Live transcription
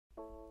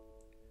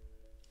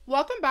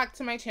Welcome back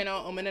to my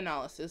channel,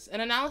 Omenology,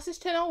 an analysis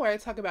channel where I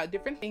talk about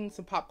different things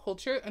in pop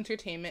culture,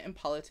 entertainment, and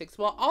politics,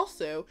 while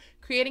also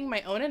creating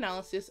my own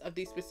analysis of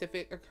these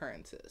specific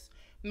occurrences.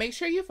 Make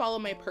sure you follow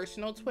my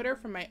personal Twitter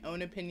for my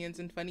own opinions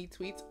and funny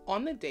tweets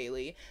on the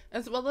daily,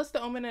 as well as the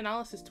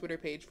Omenology Twitter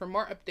page for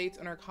more updates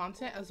on our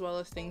content as well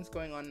as things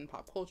going on in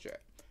pop culture,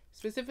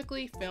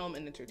 specifically film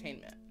and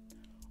entertainment.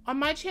 On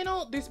my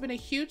channel, there's been a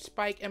huge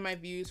spike in my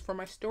views for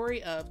my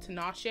Story of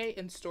Tinashe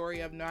and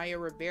Story of Naya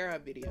Rivera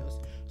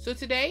videos. So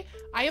today,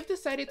 I have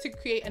decided to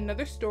create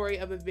another story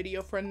of a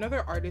video for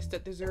another artist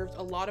that deserves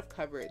a lot of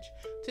coverage.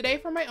 Today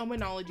for my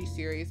Omenology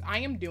series, I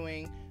am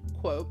doing,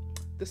 quote,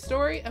 the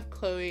story of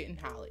Chloe and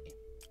Halle.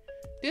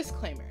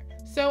 Disclaimer.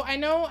 So I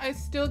know I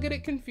still get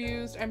it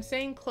confused. I'm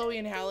saying Chloe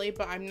and Halle,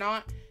 but I'm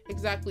not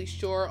exactly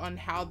sure on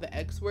how the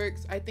X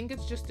works. I think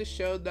it's just to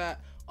show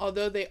that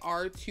although they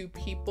are two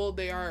people,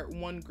 they are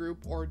one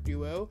group or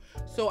duo.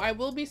 So I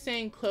will be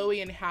saying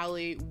Chloe and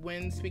Halle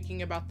when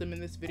speaking about them in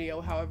this video.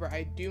 However,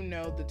 I do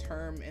know the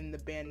term and the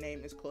band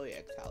name is Chloe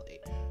X Halle.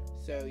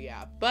 So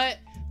yeah, but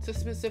to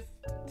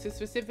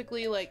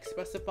specifically like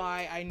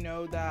specify, I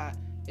know that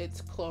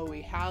it's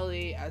Chloe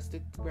Halle as the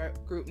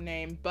group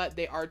name, but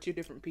they are two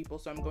different people.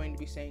 So I'm going to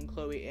be saying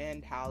Chloe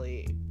and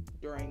Halle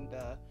during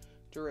the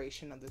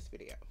duration of this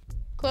video.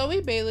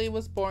 Chloe Bailey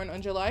was born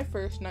on July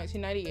 1st,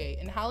 1998,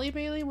 and Halle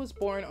Bailey was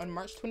born on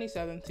March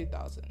 27,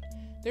 2000.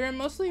 They were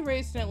mostly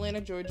raised in Atlanta,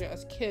 Georgia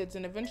as kids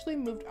and eventually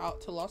moved out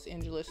to Los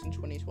Angeles in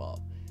 2012.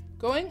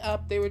 Growing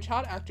up, they were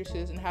child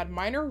actresses and had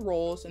minor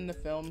roles in the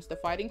films The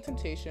Fighting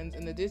Temptations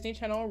and the Disney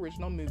Channel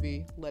original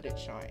movie Let It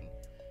Shine.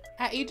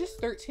 At ages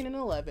 13 and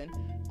 11,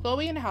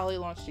 Chloe and Halle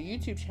launched a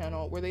YouTube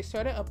channel where they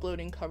started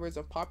uploading covers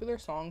of popular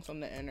songs on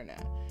the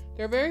internet.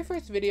 Their very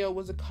first video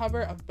was a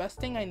cover of Best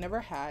Thing I Never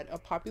Had, a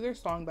popular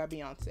song by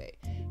Beyonce.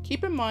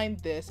 Keep in mind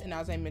this, and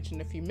as I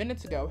mentioned a few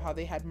minutes ago, how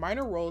they had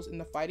minor roles in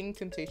the Fighting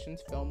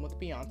Temptations film with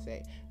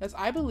Beyonce, as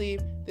I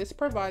believe this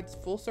provides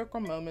full circle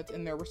moments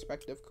in their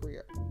respective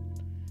career.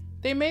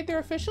 They made their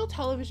official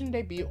television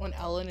debut on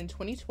Ellen in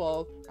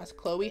 2012 as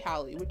Chloe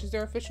Halle, which is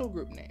their official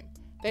group name.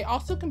 They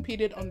also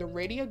competed on the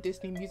Radio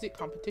Disney music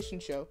competition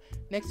show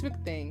Next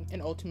Big Thing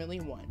and ultimately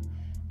won.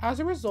 As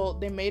a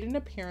result, they made an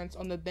appearance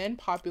on the then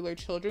popular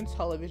children's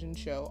television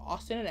show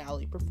Austin and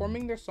Ally,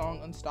 performing their song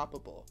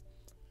Unstoppable.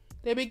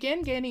 They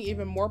began gaining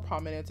even more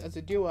prominence as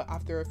a duo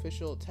after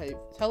official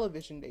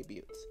television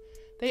debuts.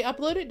 They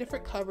uploaded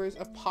different covers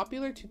of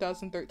popular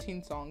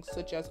 2013 songs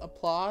such as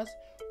Applause,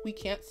 We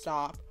Can't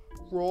Stop,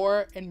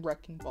 Roar, and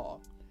Wrecking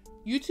Ball.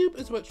 YouTube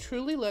is what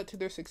truly led to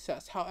their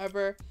success.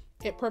 However,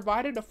 it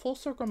provided a full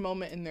circle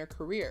moment in their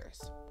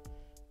careers.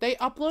 They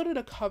uploaded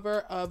a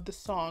cover of the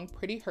song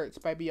Pretty Hurts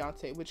by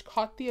Beyonce, which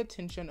caught the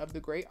attention of the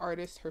great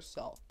artist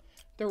herself.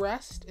 The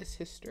rest is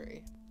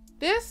history.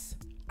 This,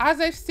 as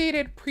I've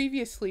stated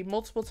previously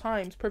multiple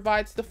times,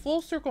 provides the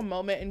full circle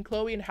moment in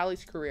Chloe and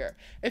Halle's career.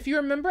 If you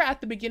remember at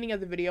the beginning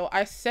of the video,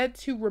 I said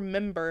to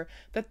remember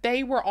that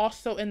they were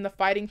also in the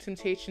Fighting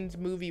Temptations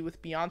movie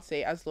with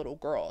Beyonce as little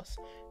girls.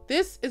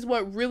 This is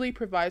what really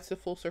provides the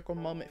full circle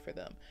moment for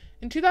them.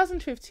 In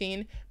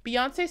 2015,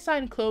 Beyonce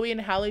signed Chloe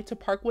and Halle to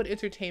Parkwood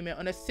Entertainment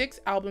on a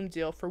 6-album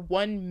deal for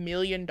 $1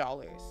 million.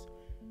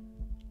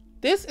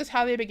 This is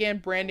how they began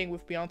branding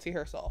with Beyonce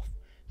herself.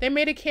 They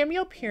made a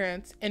cameo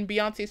appearance in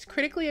Beyonce's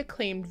critically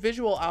acclaimed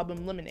visual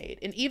album Lemonade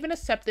and even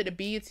accepted a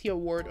BET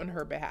award on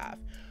her behalf.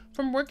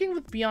 From working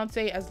with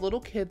Beyonce as little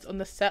kids on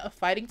the set of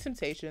Fighting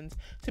Temptations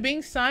to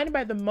being signed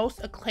by the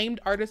most acclaimed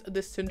artist of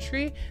this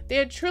century, they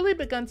had truly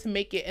begun to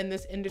make it in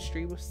this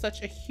industry with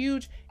such a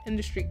huge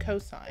industry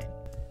cosign.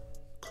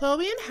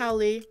 Chloe and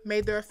Halle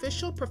made their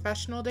official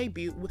professional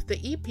debut with the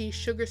EP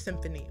Sugar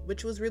Symphony,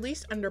 which was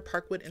released under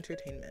Parkwood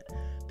Entertainment.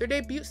 Their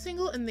debut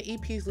single and the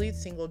EP's lead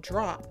single,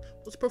 Drop,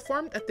 was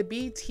performed at the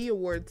BET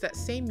Awards that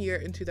same year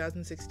in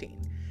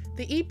 2016.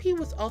 The EP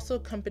was also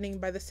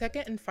accompanied by the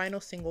second and final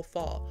single,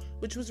 Fall,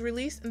 which was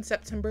released in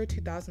September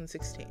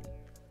 2016.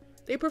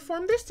 They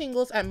performed their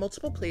singles at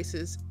multiple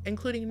places,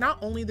 including not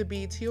only the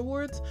BET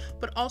Awards,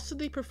 but also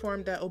they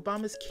performed at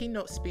Obama's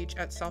keynote speech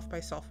at South by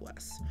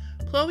Southwest.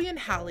 Chloe and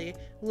Halle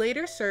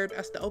later served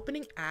as the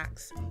opening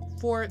acts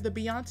for the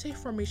Beyonce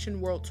Formation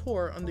World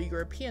Tour on the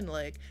European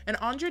leg, and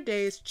Andra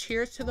Day's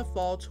Cheers to the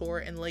Fall tour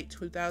in late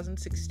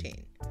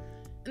 2016.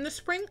 In the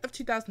spring of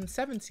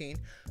 2017,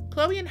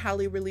 Chloe and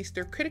Halle released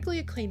their critically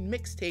acclaimed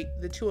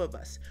mixtape, The Two of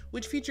Us,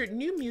 which featured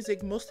new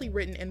music mostly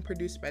written and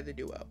produced by the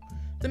duo.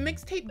 The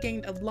mixtape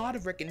gained a lot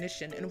of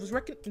recognition and was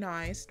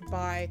recognized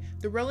by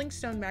the Rolling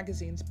Stone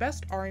magazine's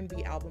Best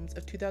R&B Albums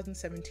of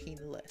 2017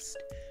 list.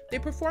 They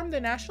performed the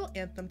national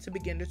anthem to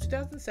begin the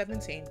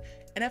 2017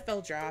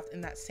 NFL Draft in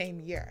that same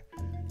year.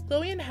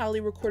 Chloe and Halle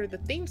recorded the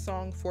theme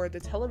song for the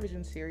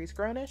television series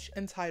Grownish,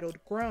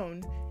 entitled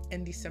Grown,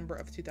 in December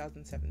of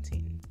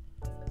 2017.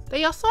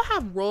 They also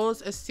have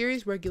roles as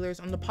series regulars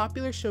on the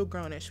popular show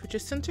Grownish, which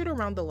is centered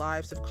around the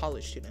lives of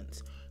college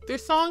students. Their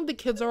song, The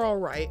Kids Are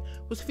Alright,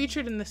 was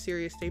featured in the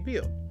series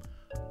debut.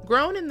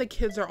 Grown and The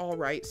Kids Are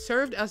Alright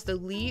served as the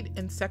lead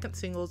and second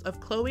singles of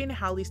Chloe and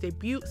Halle's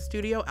debut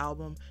studio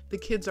album, The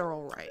Kids Are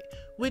Alright,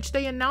 which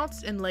they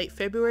announced in late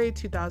February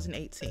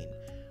 2018.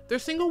 Their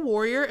single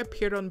Warrior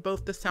appeared on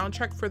both the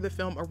soundtrack for the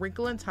film A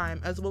Wrinkle in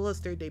Time as well as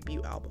their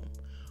debut album.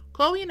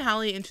 Chloe and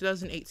Halle in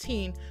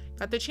 2018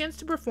 got the chance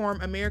to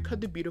perform America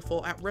the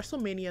Beautiful at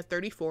WrestleMania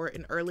 34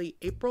 in early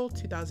April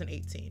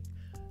 2018.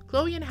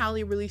 Chloe and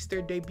Halle released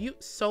their debut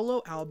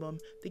solo album,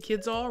 The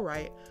Kids Are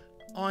Alright,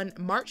 on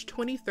March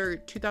 23,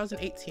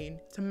 2018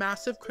 to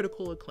massive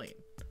critical acclaim.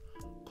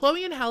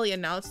 Chloe and Halle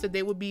announced that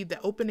they would be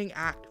the opening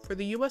act for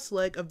the US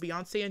leg of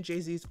Beyonce and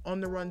Jay-Z's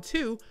On the Run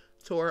 2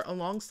 tour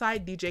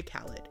alongside DJ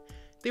Khaled.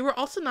 They were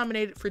also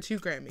nominated for 2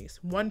 Grammys,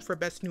 one for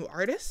Best New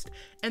Artist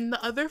and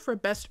the other for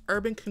Best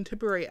Urban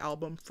Contemporary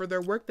Album for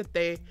their work that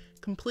they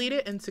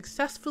completed and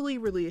successfully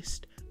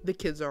released, The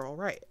Kids Are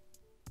Alright.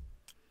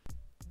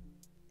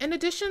 In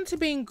addition to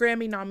being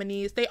Grammy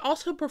nominees, they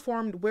also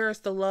performed Where Is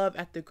the Love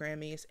at the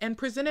Grammys and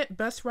presented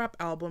Best Rap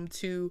Album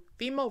to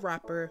female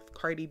rapper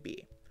Cardi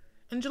B.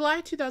 In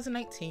July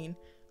 2019,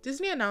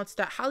 Disney announced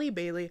that Halle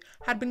Bailey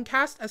had been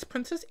cast as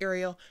Princess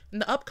Ariel in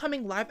the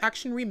upcoming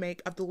live-action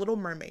remake of The Little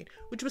Mermaid,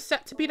 which was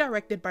set to be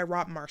directed by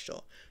Rob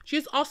Marshall. She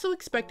is also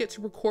expected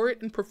to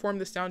record and perform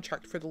the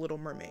soundtrack for The Little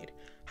Mermaid.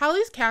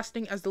 Halle's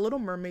casting as The Little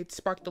Mermaid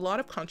sparked a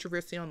lot of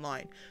controversy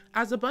online,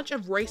 as a bunch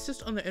of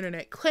racists on the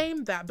internet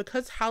claimed that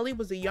because Halle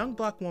was a young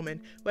black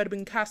woman who had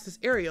been cast as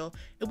Ariel,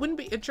 it wouldn't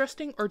be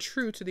interesting or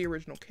true to the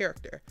original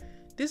character.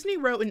 Disney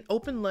wrote an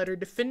open letter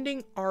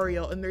defending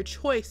Ariel and their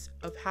choice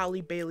of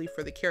Halle Bailey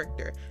for the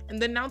character, and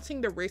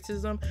denouncing the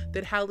racism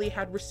that Halle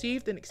had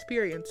received and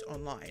experienced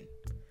online.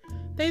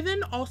 They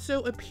then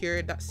also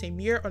appeared that same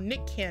year on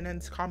Nick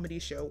Cannon's comedy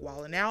show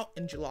Wildin' Out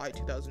in July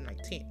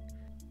 2019.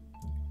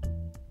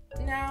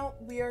 Now,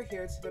 we are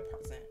here to the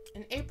present.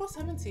 On April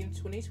 17,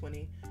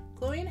 2020,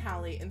 Chloe and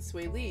Halle and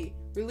Sway Lee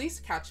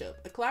released Catch Up,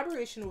 a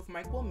collaboration with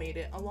Mike Will Made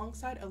It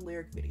alongside a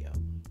lyric video.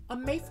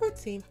 On May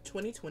 14,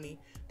 2020,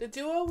 the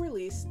duo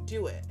released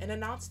Do It and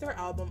announced their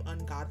album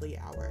Ungodly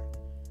Hour.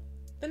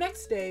 The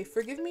next day,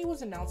 Forgive Me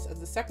was announced as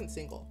the second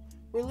single,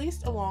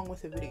 released along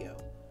with a video.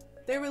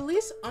 They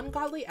released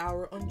Ungodly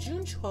Hour on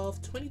June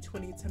 12,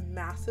 2020 to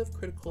massive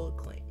critical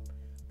acclaim.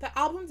 The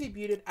album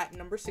debuted at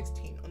number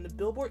 16 on the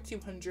Billboard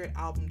 200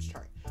 albums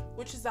chart,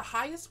 which is the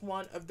highest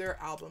one of their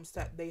albums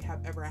that they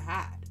have ever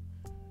had.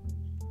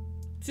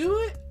 Do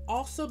It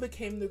also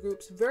became the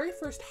group's very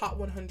first Hot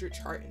 100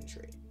 chart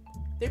entry.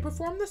 They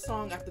performed the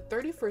song at the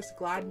 31st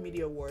GLAAD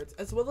Media Awards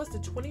as well as the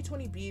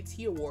 2020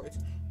 BET Awards,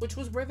 which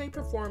was where they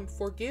performed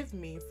Forgive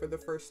Me for the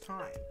first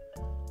time.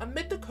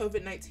 Amid the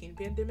COVID-19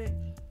 pandemic,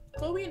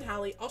 Chloe and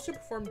Halle also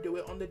performed Do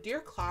It on the Dear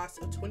Class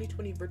of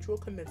 2020 virtual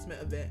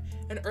commencement event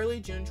in early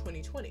June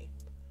 2020.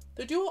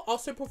 The duo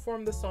also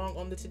performed the song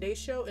on The Today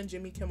Show and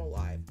Jimmy Kimmel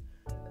Live.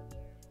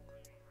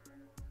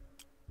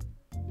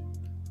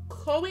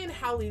 Chloe and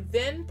Halle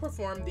then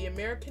performed the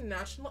American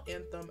National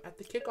Anthem at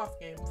the kickoff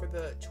game for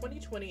the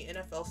 2020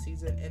 NFL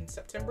season in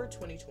September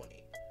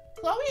 2020.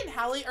 Chloe and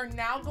Halle are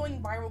now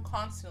going viral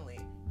constantly,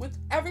 with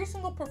every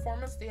single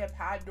performance they have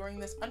had during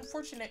this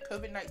unfortunate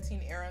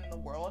COVID-19 era in the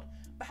world,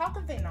 but how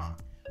could they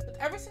not? With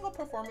every single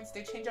performance,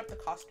 they change up the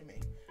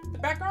costuming, the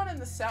background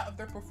and the set of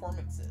their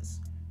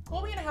performances.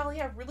 Chloe and Halle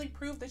have really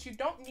proved that you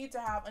don't need to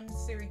have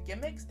unnecessary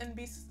gimmicks and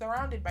be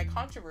surrounded by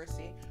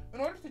controversy in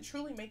order to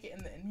truly make it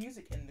in the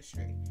music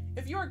industry.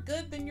 If you are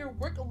good, then your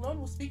work alone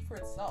will speak for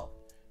itself.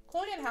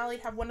 Chloe and Halle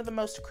have one of the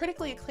most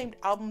critically acclaimed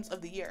albums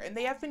of the year, and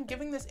they have been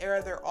giving this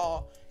era their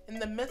all in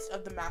the midst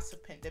of the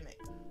massive pandemic.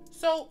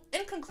 So,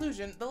 in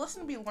conclusion, the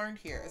lesson to be learned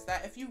here is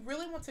that if you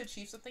really want to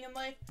achieve something in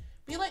life,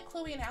 be like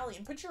Chloe and Halle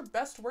and put your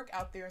best work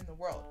out there in the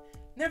world.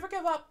 Never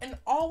give up and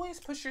always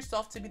push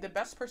yourself to be the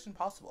best person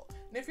possible.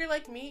 And if you're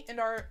like me and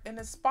are an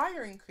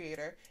aspiring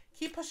creator,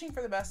 keep pushing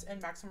for the best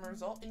and maximum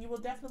result, and you will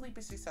definitely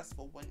be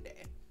successful one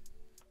day.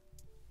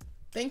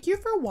 Thank you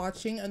for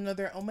watching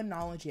another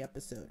Omenology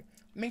episode.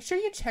 Make sure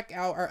you check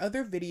out our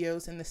other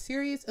videos in the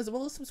series as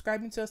well as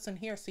subscribing to us on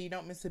here so you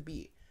don't miss a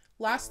beat.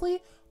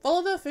 Lastly,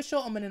 follow the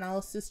official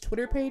Omeanalysis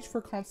Twitter page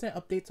for constant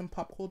updates on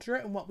pop culture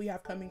and what we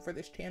have coming for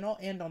this channel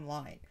and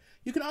online.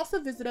 You can also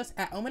visit us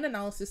at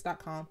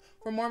omenanalysis.com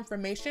for more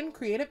information,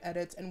 creative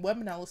edits, and web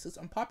analysis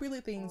on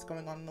popular things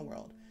going on in the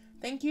world.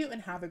 Thank you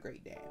and have a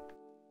great day.